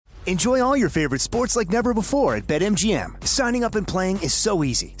Enjoy all your favorite sports like never before at BetMGM. Signing up and playing is so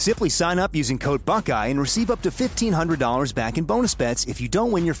easy. Simply sign up using code Buckeye and receive up to $1,500 back in bonus bets if you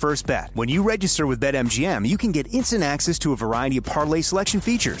don't win your first bet. When you register with BetMGM, you can get instant access to a variety of parlay selection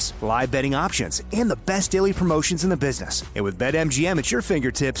features, live betting options, and the best daily promotions in the business. And with BetMGM at your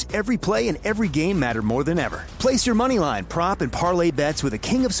fingertips, every play and every game matter more than ever. Place your moneyline, prop, and parlay bets with the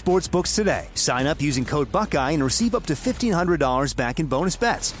king of sportsbooks today. Sign up using code Buckeye and receive up to $1,500 back in bonus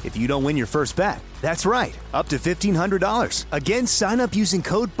bets if you don't win your first bet. That's right, up to $1,500. Again, sign up using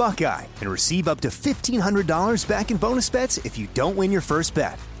code Buckeye and receive up to $1,500 back in bonus bets if you don't win your first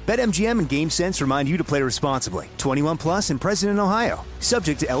bet. BetMGM and GameSense remind you to play responsibly. 21 plus and present in Ohio.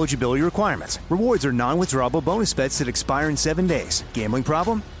 Subject to eligibility requirements. Rewards are non-withdrawable bonus bets that expire in 7 days. Gambling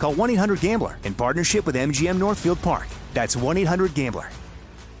problem? Call 1-800-GAMBLER in partnership with MGM Northfield Park. That's 1-800-GAMBLER.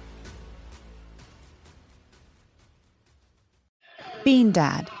 Bean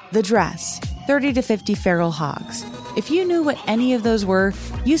Dad, The Dress, 30 to 50 Feral Hogs. If you knew what any of those were,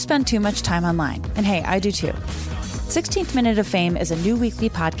 you spend too much time online. And hey, I do too. 16th Minute of Fame is a new weekly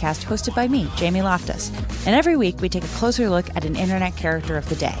podcast hosted by me, Jamie Loftus. And every week we take a closer look at an internet character of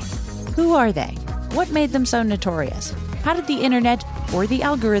the day. Who are they? What made them so notorious? How did the internet or the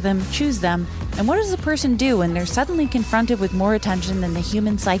algorithm choose them? And what does a person do when they're suddenly confronted with more attention than the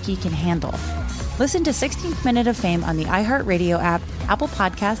human psyche can handle? Listen to 16th Minute of Fame on the iHeartRadio app, Apple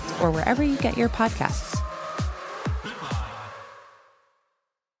Podcasts, or wherever you get your podcasts.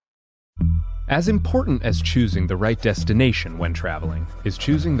 As important as choosing the right destination when traveling is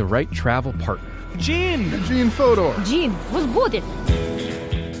choosing the right travel partner. Gene Fodor. Gene, was good.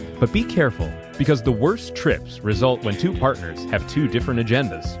 But be careful, because the worst trips result when two partners have two different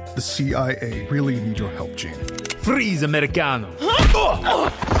agendas. The CIA really need your help, Gene. Freeze, Americano.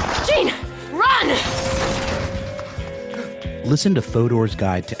 Gene, run! Listen to Fodor's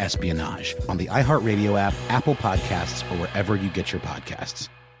Guide to Espionage on the iHeartRadio app, Apple Podcasts, or wherever you get your podcasts.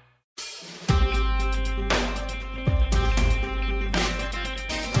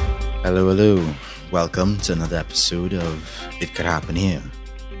 Hello, hello. Welcome to another episode of It Could Happen Here.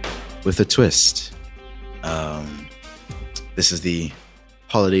 With a twist. This is the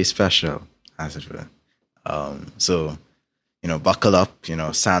holiday special, as it were. So, buckle up.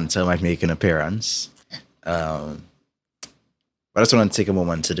 Santa might make an appearance. But I just want to take a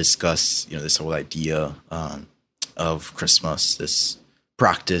moment to discuss, this whole idea of Christmas, this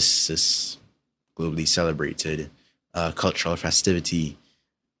practice, this globally celebrated cultural festivity.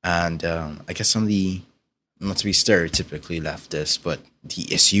 And I guess some of the, not to be stereotypically leftist, but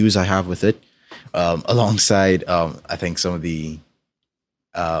the issues I have with it, alongside, I think, some of the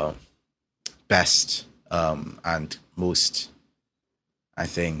best and most, I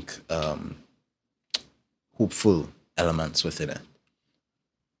think, hopeful elements within it.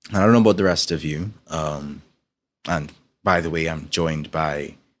 And I don't know about the rest of you. And by the way, I'm joined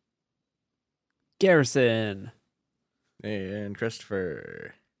by Garrison. And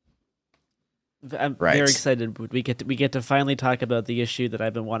Christopher. I'm very excited. We get to finally talk about the issue that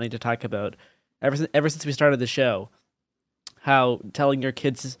I've been wanting to talk about ever since we started the show. How telling your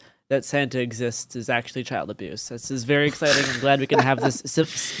kids that Santa exists is actually child abuse. This is very exciting. I'm glad we can have this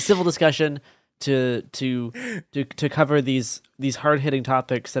civil discussion to cover these hard hitting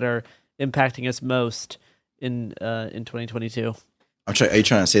topics that are impacting us most in 2022. Are you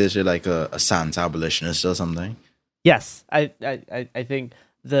trying to say that you're like a Santa abolitionist or something? Yes, I think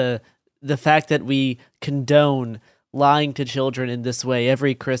the fact that we condone lying to children in this way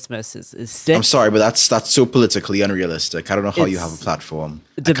every Christmas is sick. I'm sorry, but that's so politically unrealistic. I don't know how you have a platform.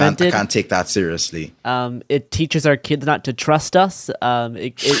 I can't take that seriously. It teaches our kids not to trust us.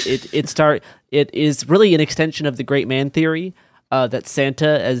 It is really an extension of the great man theory. That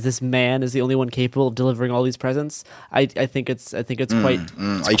Santa, as this man, is the only one capable of delivering all these presents. I think it's quite.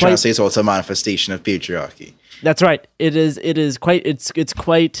 Are you trying to say it's also a manifestation of patriarchy? That's right. It's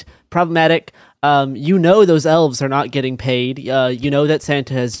quite problematic. Those elves are not getting paid. That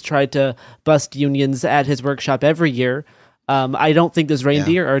Santa has tried to bust unions at his workshop every year. I don't think those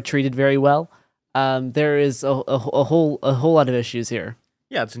reindeer are treated very well. There is a whole lot of issues here.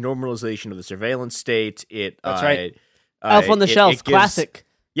 Yeah, it's a normalization of the surveillance state. That's right. Elf on the Shelf, classic.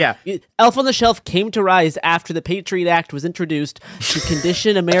 Yeah. Elf on the Shelf came to rise after the Patriot Act was introduced to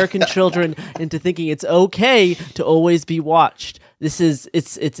condition American children into thinking it's okay to always be watched. This is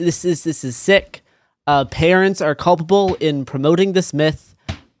sick. Parents are culpable in promoting this myth.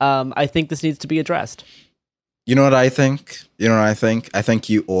 I think this needs to be addressed. You know what I think? I think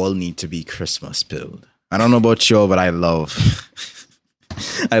you all need to be Christmas pilled. I don't know about you, but I love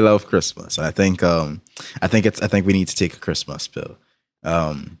I love Christmas. I think we need to take a Christmas pill.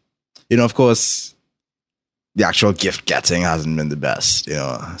 of course, the actual gift getting hasn't been the best,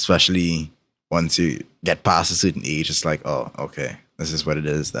 especially once you get past a certain age. It's like, oh, okay, this is what it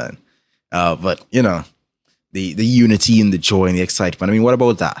is then. But, the unity and the joy and the excitement. I mean, what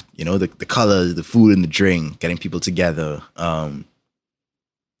about that? The colors, the food and the drink, getting people together,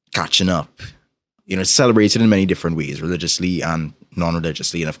 catching up. It's celebrated in many different ways, religiously and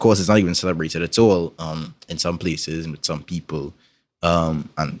non-religiously. And of course, it's not even celebrated at all in some places and with some people.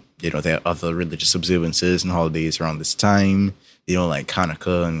 And, there are other religious observances and holidays around this time, like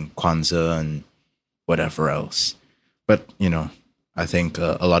Hanukkah and Kwanzaa and whatever else. But, I think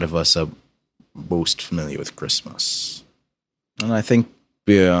a lot of us are most familiar with Christmas. And I think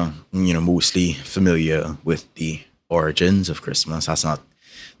we're, mostly familiar with the origins of Christmas. That's not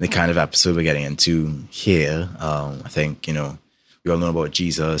the kind of episode we're getting into here. I think, we all know about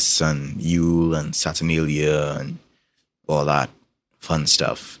Jesus and Yule and Saturnalia and all that fun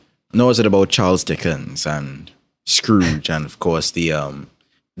stuff. Nor is it about Charles Dickens and Scrooge and, of course, the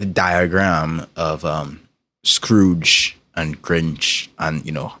diagram of Scrooge and Grinch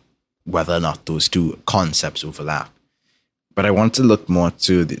and, whether or not those two concepts overlap. But I want to look more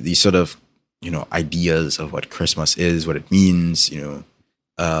to the sort of, ideas of what Christmas is, what it means,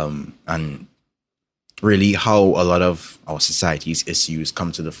 and really how a lot of our society's issues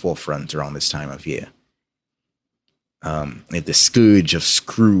come to the forefront around this time of year. The scourge of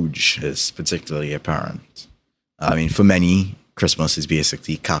Scrooge is particularly apparent. I mean, for many, Christmas is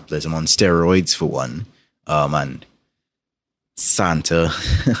basically capitalism on steroids, for one. And Santa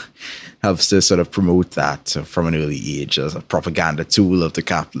helps to sort of promote that from an early age as a propaganda tool of the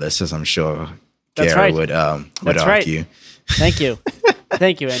capitalists, as I'm sure Kara would argue. Right. Thank you.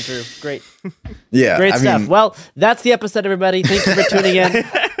 Thank you, Andrew. Great. Yeah. Great stuff. Well, that's the episode, everybody. Thank you for tuning in.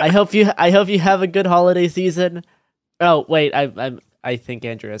 I hope you have a good holiday season. Oh, wait, I think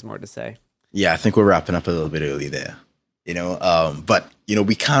Andrew has more to say. Yeah, I think we're wrapping up a little bit early there. But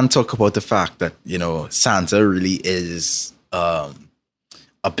we can't talk about the fact that, Santa really is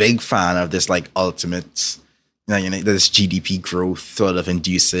a big fan of this like ultimate, this GDP growth sort of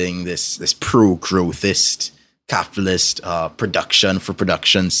inducing this pro-growthist capitalist production for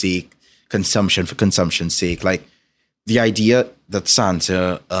production's sake, consumption for consumption's sake. Like the idea that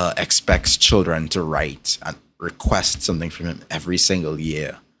Santa expects children to write and request something from him every single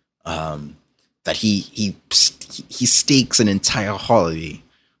year, that he stakes an entire holiday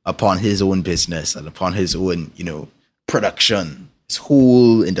upon his own business and upon his own, production. His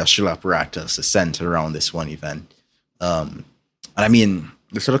whole industrial apparatus is centered around this one event. And I mean,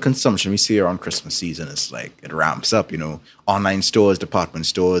 the sort of consumption we see around Christmas season is like, it ramps up, online stores, department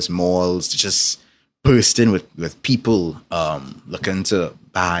stores, malls, just bursting with people looking to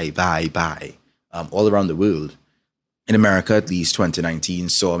buy all around the world. In America, at least 2019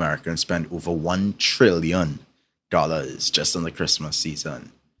 saw Americans spend over $1 trillion just on the Christmas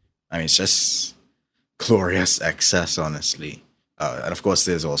season. I mean, it's just glorious excess, honestly. And of course,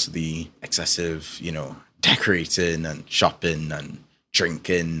 there's also the excessive, decorating and shopping and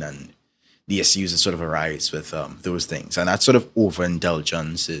drinking and the issues that sort of arise with those things. And that sort of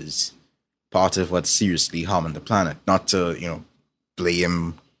overindulgence is part of what's seriously harming the planet. Not to,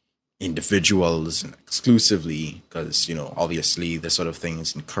 blame individuals exclusively, because, obviously this sort of thing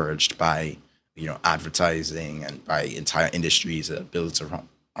is encouraged by, advertising and by entire industries that are built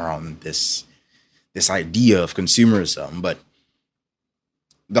around this idea of consumerism. But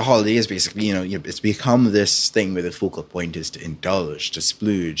the holiday is basically, it's become this thing where the focal point is to indulge, to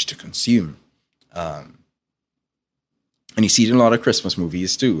splurge, to consume. And you see it in a lot of Christmas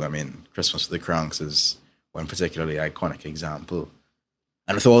movies too. I mean, Christmas with the Cranks is one particularly iconic example.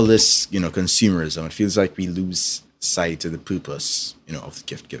 And with all this, consumerism, it feels like we lose sight of the purpose, of the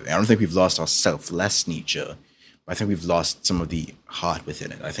gift giving. I don't think we've lost our selfless nature, but I think we've lost some of the heart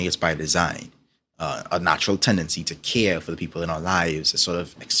within it. I think it's by design. A natural tendency to care for the people in our lives is sort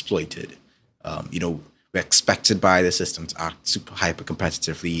of exploited. We're expected by the system to act super hyper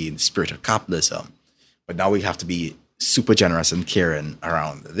competitively in the spirit of capitalism, but now we have to be super generous and caring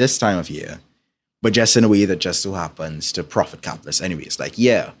around this time of year, but just in a way that just so happens to profit capitalists anyways. Like,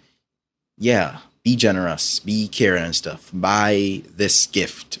 yeah, be generous, be caring and stuff. Buy this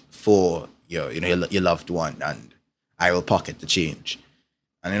gift for your loved one, and I will pocket the change.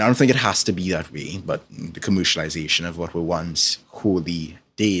 And I don't think it has to be that way, but the commercialization of what were once holy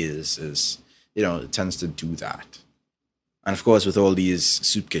days is, it tends to do that. And of course, with all these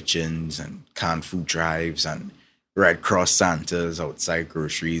soup kitchens and canned food drives and Red Cross Santas outside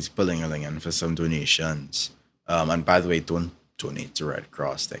groceries pulling for some donations. And by the way, don't donate to Red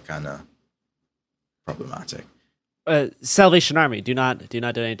Cross. They're kind of problematic. Salvation Army. Do not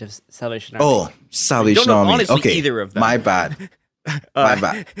donate to Salvation Army. Oh, Salvation don't know, Army. honestly, Okay, either of them. my bad. My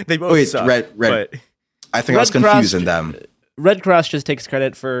bad. They both suck. Red. But I think I was confusing them. Red Cross just takes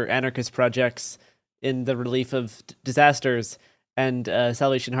credit for anarchist projects in the relief of disasters, and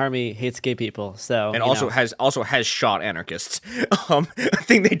Salvation Army hates gay people. So and also has shot anarchists. A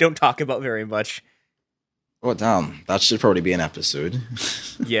thing they don't talk about very much. Oh damn, that should probably be an episode.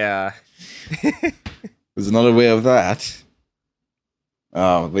 Yeah. There's another way of that.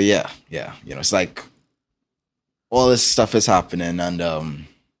 But yeah, it's like all this stuff is happening, and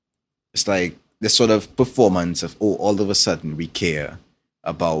it's like this sort of performance of all of a sudden we care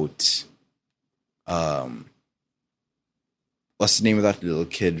about what's the name of that little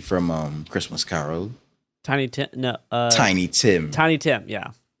kid from Christmas Carol? Tiny Tim. No, Tiny Tim. Tiny Tim.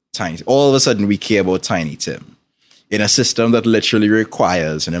 Yeah. All of a sudden we care about Tiny Tim in a system that literally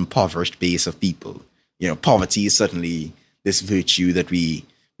requires an impoverished base of people. Poverty is suddenly this virtue that we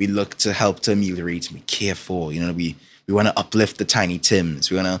look to help to ameliorate and we care for. We want to uplift the Tiny Tims.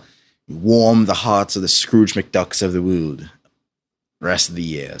 We want to warm the hearts of the Scrooge McDucks of the world. The rest of the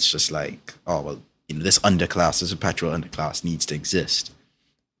year, it's just like, oh, well, this underclass, this perpetual underclass needs to exist.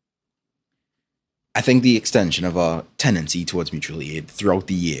 I think the extension of our tendency towards mutual aid throughout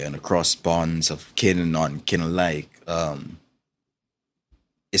the year and across bonds of kin and non-kin alike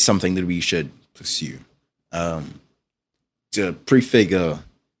is something that we should pursue. To prefigure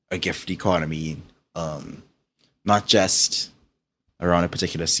a gift economy, not just around a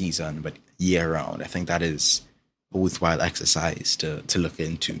particular season, but year-round. I think that is a worthwhile exercise to look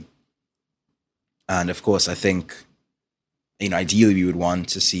into. And of course, I think, ideally we would want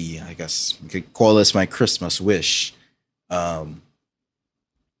to see, I guess we could call this my Christmas wish,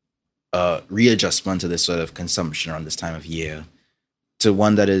 readjustment to this sort of consumption around this time of year to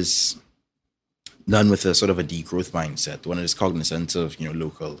one that is done with a sort of a degrowth mindset, the one that is cognizant of,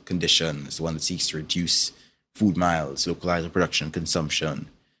 local conditions, the one that seeks to reduce food miles, localize production and consumption.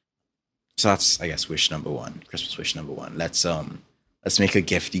 So that's, I guess, wish number one, Christmas wish number one. Let's make a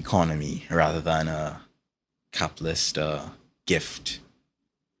gift economy rather than a capitalist gift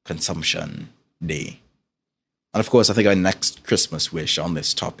consumption day. And of course, I think our next Christmas wish on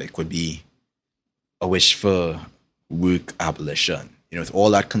this topic would be a wish for work abolition. With all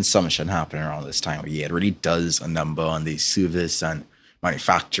that consumption happening around this time of year, it really does a number on the service and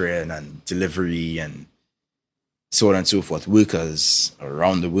manufacturing and delivery and so on and so forth. Workers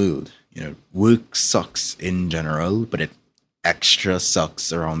around the world, work sucks in general, but it extra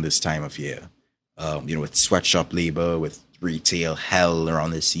sucks around this time of year. With sweatshop labor, with retail hell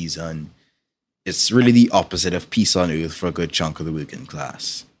around this season. It's really the opposite of peace on earth for a good chunk of the working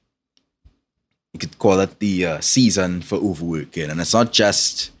class. You could call it the season for overworking. And it's not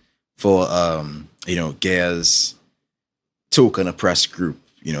just for, Gaya's token oppressed group,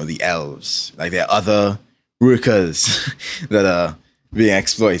 the elves. Like, there are other workers that are being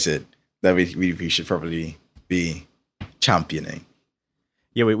exploited that we should probably be championing.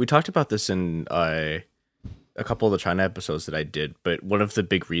 Yeah, we talked about this in a couple of the China episodes that I did, but one of the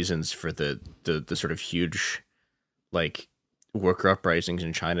big reasons for the sort of huge, like, worker uprisings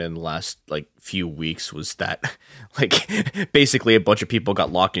in China in the last, like, few weeks was that, like, basically a bunch of people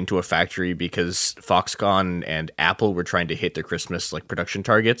got locked into a factory because Foxconn and Apple were trying to hit their Christmas, like, production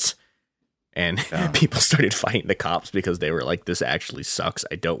targets, and people started fighting the cops because they were like, this actually sucks.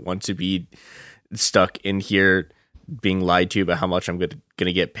 I don't want to be stuck in here being lied to about how much I'm going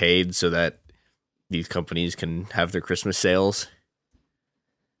to get paid so that these companies can have their Christmas sales.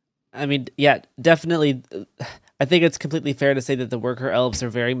 I mean, yeah, definitely. I think it's completely fair to say that the worker elves are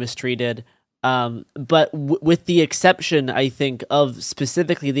very mistreated. But with the exception, I think, of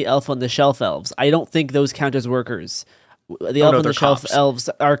specifically the elf on the shelf elves, I don't think those count as workers. The elf on the shelf elves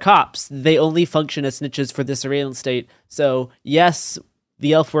are cops. They only function as snitches for the surveillance state. So yes,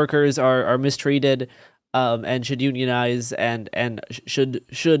 the elf workers are mistreated. And should unionize and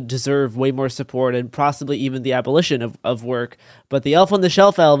should deserve way more support and possibly even the abolition of work. But the elf on the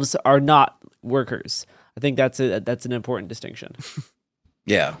shelf elves are not workers. I think that's an important distinction.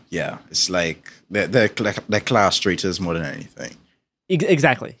 Yeah. It's like they're class traitors more than anything.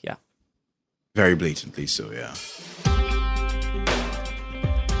 Exactly. Yeah. Very blatantly so. Yeah.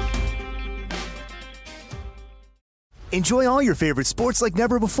 Enjoy all your favorite sports like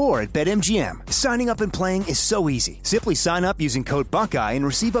never before at BetMGM. Signing up and playing is so easy. Simply sign up using code Buckeye and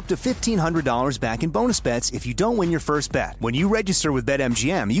receive up to $1,500 back in bonus bets if you don't win your first bet. When you register with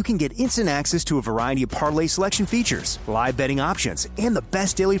BetMGM, you can get instant access to a variety of parlay selection features, live betting options, and the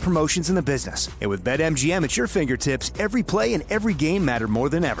best daily promotions in the business. And with BetMGM at your fingertips, every play and every game matter more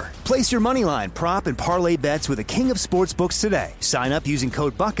than ever. Place your moneyline, prop, and parlay bets with the king of sportsbooks today. Sign up using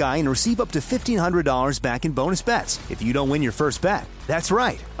code Buckeye and receive up to $1,500 back in bonus bets if you don't win your first bet. That's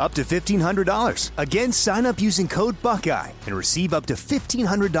right, up to $1,500. Again, sign up using code Buckeye and receive up to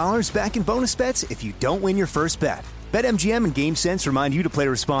 $1,500 back in bonus bets if you don't win your first bet. BetMGM and GameSense remind you to play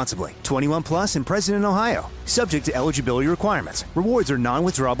responsibly. 21 plus and present in Ohio. Subject to eligibility requirements. Rewards are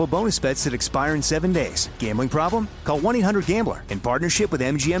non-withdrawable bonus bets that expire in 7 days. Gambling problem? Call 1-800-GAMBLER in partnership with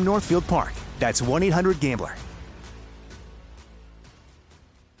MGM Northfield Park. That's 1-800-GAMBLER.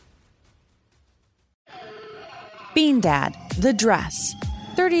 Bean Dad, The Dress,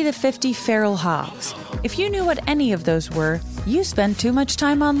 30 to 50 Feral Hogs. If you knew what any of those were, you spend too much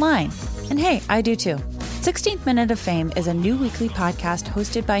time online. And hey, I do too. 16th Minute of Fame is a new weekly podcast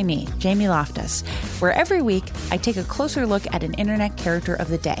hosted by me, Jamie Loftus, where every week I take a closer look at an internet character of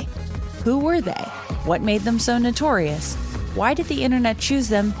the day. Who were they? What made them so notorious? Why did the internet choose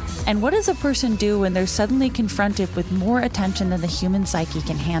them? And what does a person do when they're suddenly confronted with more attention than the human psyche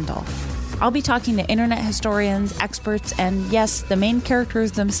can handle? I'll be talking to internet historians, experts, and yes, the main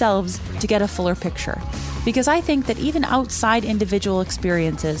characters themselves to get a fuller picture. Because I think that even outside individual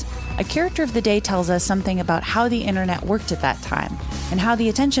experiences, a character of the day tells us something about how the internet worked at that time, and how the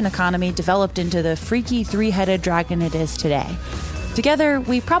attention economy developed into the freaky three-headed dragon it is today. Together,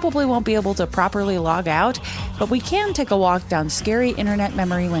 we probably won't be able to properly log out, but we can take a walk down scary internet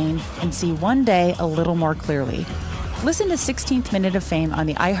memory lane and see one day a little more clearly. Listen to 16th Minute of Fame on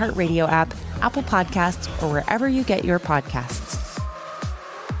the iHeartRadio app, Apple Podcasts, or wherever you get your podcasts.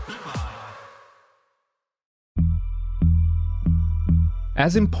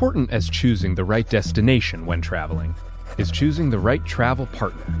 As important as choosing the right destination when traveling is choosing the right travel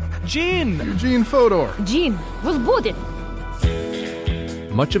partner. Gene! Eugene Fodor. Gene, was будет?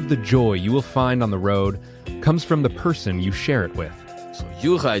 Much of the joy you will find on the road comes from the person you share it with. So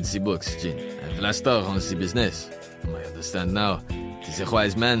you write the books, Gene, and Vlastar runs the business. I understand now. It is a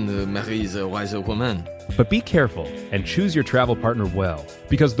wise man who marries a wiser woman. But be careful and choose your travel partner well,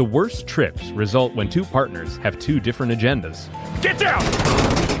 because the worst trips result when two partners have two different agendas. Get down!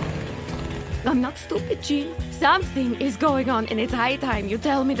 I'm not stupid, Gene. Something is going on, and it's high time you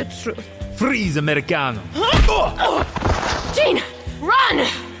tell me the truth. Freeze, Americano! Gene, run!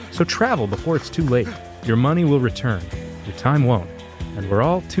 So travel before it's too late. Your money will return, your time won't, and we're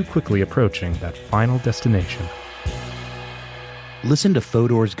all too quickly approaching that final destination. Listen to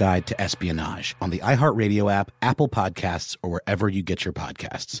Fodor's Guide to Espionage on the iHeartRadio app, Apple Podcasts, or wherever you get your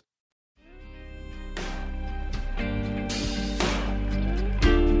podcasts.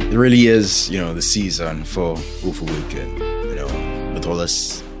 It really is, the season for overworking, with all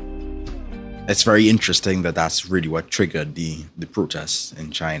this. It's very interesting that that's really what triggered the protests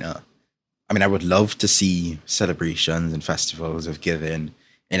in China. I mean, I would love to see celebrations and festivals of giving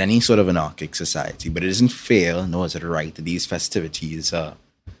in any sort of anarchic society, but it isn't fair, nor is it right that these festivities are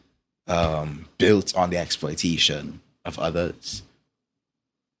built on the exploitation of others.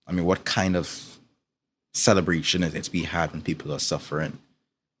 I mean, what kind of celebration is it to be had when people are suffering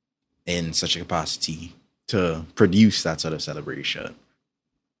in such a capacity to produce that sort of celebration?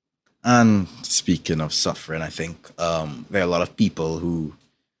 And speaking of suffering, I think there are a lot of people who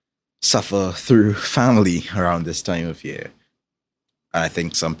suffer through family around this time of year. And I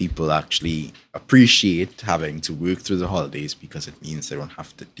think some people actually appreciate having to work through the holidays because it means they don't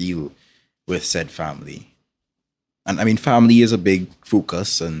have to deal with said family. And I mean, family is a big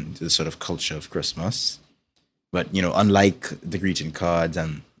focus in the sort of culture of Christmas. But, unlike the greeting cards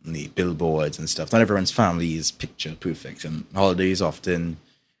and the billboards and stuff, not everyone's family is picture perfect. And holidays often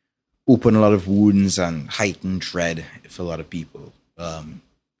open a lot of wounds and heighten dread for a lot of people.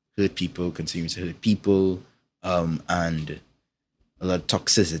 Hurt people continue to hurt people, and a lot of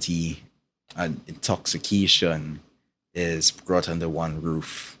toxicity and intoxication is brought under one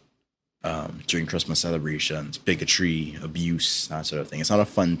roof during Christmas celebrations, bigotry, abuse, that sort of thing. It's not a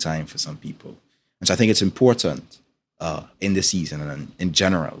fun time for some people. And so I think it's important in this season and in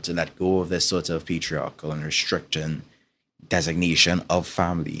general to let go of this sort of patriarchal and restricting designation of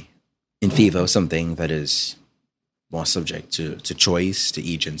family in favor of something that is more subject to choice, to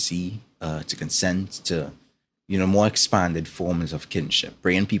agency, to consent, to more expanded forms of kinship,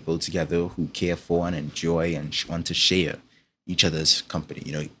 bringing people together who care for and enjoy and want to share each other's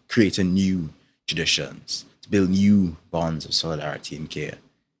company. Create a new traditions, to build new bonds of solidarity and care.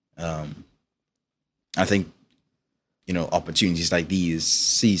 I think, opportunities like these,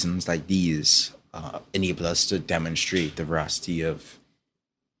 seasons like these, enable us to demonstrate the veracity of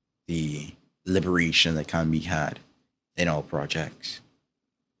the liberation that can be had in our projects.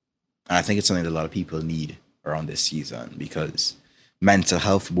 And I think it's something that a lot of people need around this season, because mental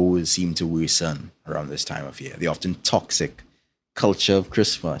health woes seem to worsen around this time of year. The often toxic culture of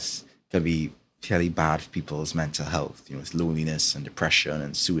Christmas can be fairly bad for people's mental health, with loneliness and depression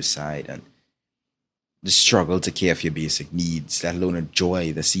and suicide and the struggle to care for your basic needs, let alone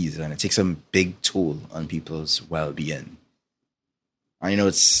enjoy the season. It takes a big toll on people's well-being. I know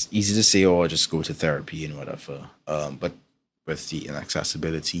it's easy to say, just go to therapy and whatever. But with the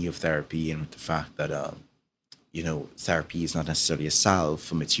inaccessibility of therapy and with the fact that, therapy is not necessarily a salve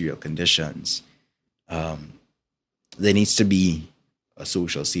for material conditions, there needs to be a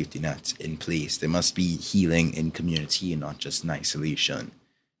social safety net in place. There must be healing in community and not just in isolation.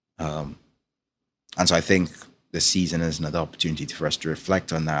 And so I think this season is another opportunity for us to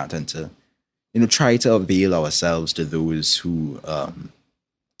reflect on that and to, try to avail ourselves to those who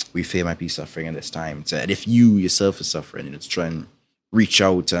we fear might be suffering at this time. And if you yourself are suffering, to try and reach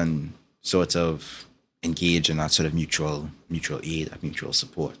out and sort of engage in that sort of mutual aid, that mutual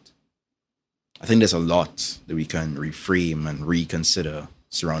support. I think there's a lot that we can reframe and reconsider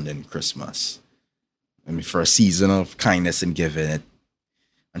surrounding Christmas. I mean, for a season of kindness and giving, it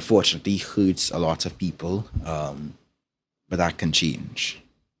unfortunately hurts a lot of people, but that can change.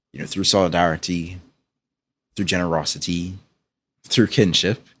 Through solidarity, through generosity, through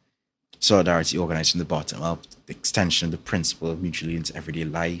kinship, solidarity organized from the bottom up, the extension of the principle of mutual aid into everyday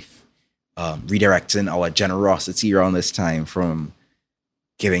life, redirecting our generosity around this time from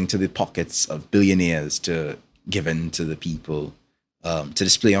giving to the pockets of billionaires to giving to the people, to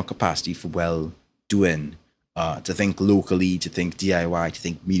display our capacity for well-doing, to think locally, to think DIY, to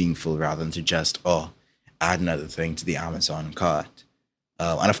think meaningful rather than to just, add another thing to the Amazon cart.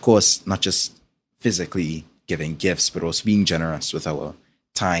 And of course, not just physically giving gifts, but also being generous with our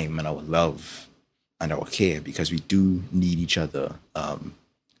time and our love and our care, because we do need each other,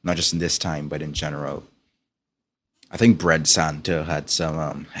 not just in this time, but in general. I think Bread Santa had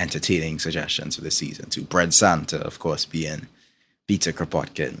some entertaining suggestions for this season too. Bread Santa, of course, being Peter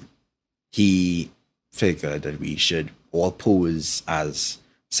Kropotkin. He figured that we should all pose as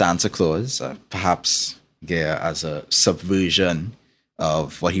Santa Claus, perhaps as a subversion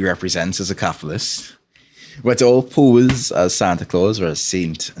of what he represents as a capitalist, but to all pose as Santa Claus or as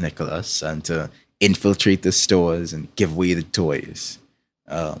Saint Nicholas and to infiltrate the stores and give away the toys.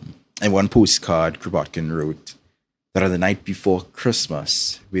 In one postcard, Kropotkin wrote that on the night before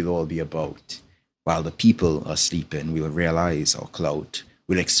Christmas, we'll all be about. While the people are sleeping, we'll realize our clout.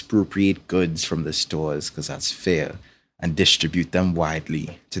 We'll expropriate goods from the stores because that's fair and distribute them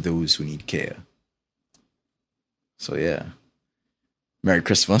widely to those who need care. So yeah, Merry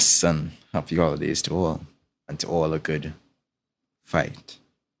Christmas and Happy Holidays to all, and to all a good fight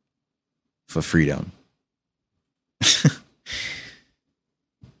for freedom.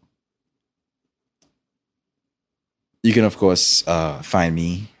 You can, of course, find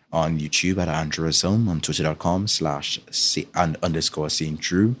me on YouTube at Andrewism, on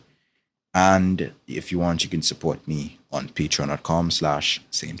twitter.com/_SaintDrew. And if you want, you can support me on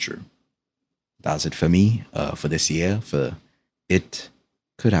patreon.com/SaintDrew. That's it for me for this year, for It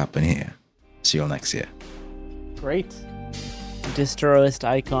Could Happen Here. See you all next year. Great. Destroyist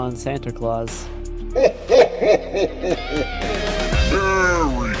icon Santa Claus.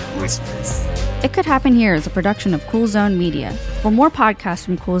 Merry Christmas. It Could Happen Here is a production of Cool Zone Media. For more podcasts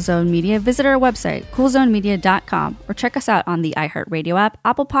from Cool Zone Media, visit our website, coolzonemedia.com, or check us out on the iHeartRadio app,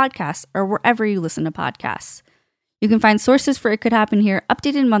 Apple Podcasts, or wherever you listen to podcasts. You can find sources for It Could Happen Here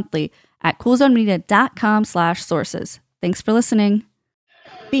updated monthly at coolzonemedia.com/sources. Thanks for listening.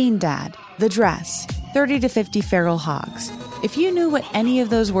 Bean Dad, The Dress, 30 to 50 Feral Hogs. If you knew what any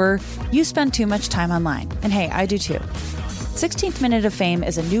of those were, you spend too much time online. And hey, I do too. 16th Minute of Fame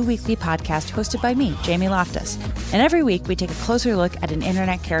is a new weekly podcast hosted by me, Jamie Loftus. And every week we take a closer look at an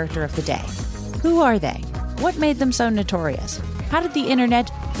internet character of the day. Who are they? What made them so notorious? How did the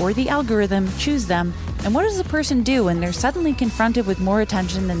internet or the algorithm choose them? And what does a person do when they're suddenly confronted with more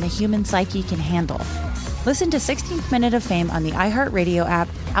attention than the human psyche can handle? Listen to 16th Minute of Fame on the iHeartRadio app,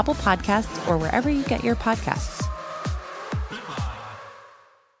 Apple Podcasts, or wherever you get your podcasts.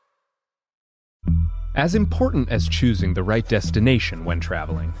 As important as choosing the right destination when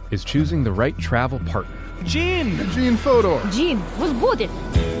traveling is choosing the right travel partner. Gene! Gene Fodor. Gene, was good.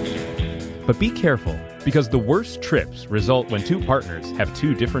 But be careful. Because the worst trips result when two partners have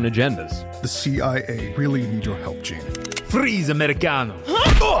two different agendas. The CIA really need your help, Gene. Freeze, Americano!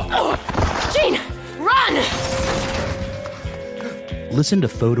 Gene, run! Listen to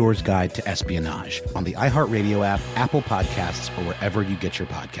Fodor's Guide to Espionage on the iHeartRadio app, Apple Podcasts, or wherever you get your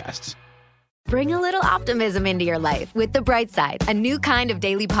podcasts. Bring a little optimism into your life with The Bright Side, a new kind of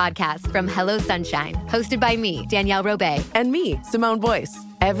daily podcast from Hello Sunshine, hosted by me, Danielle Robay. And me, Simone Boyce.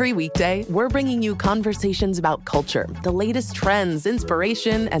 Every weekday, we're bringing you conversations about culture, the latest trends,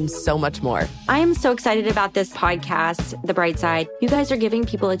 inspiration, and so much more. I am so excited about this podcast, The Bright Side. You guys are giving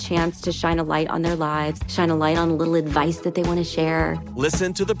people a chance to shine a light on their lives, shine a light on a little advice that they want to share.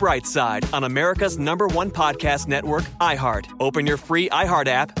 Listen to The Bright Side on America's #1 podcast network, iHeart. Open your free iHeart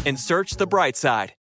app and search The Bright Side.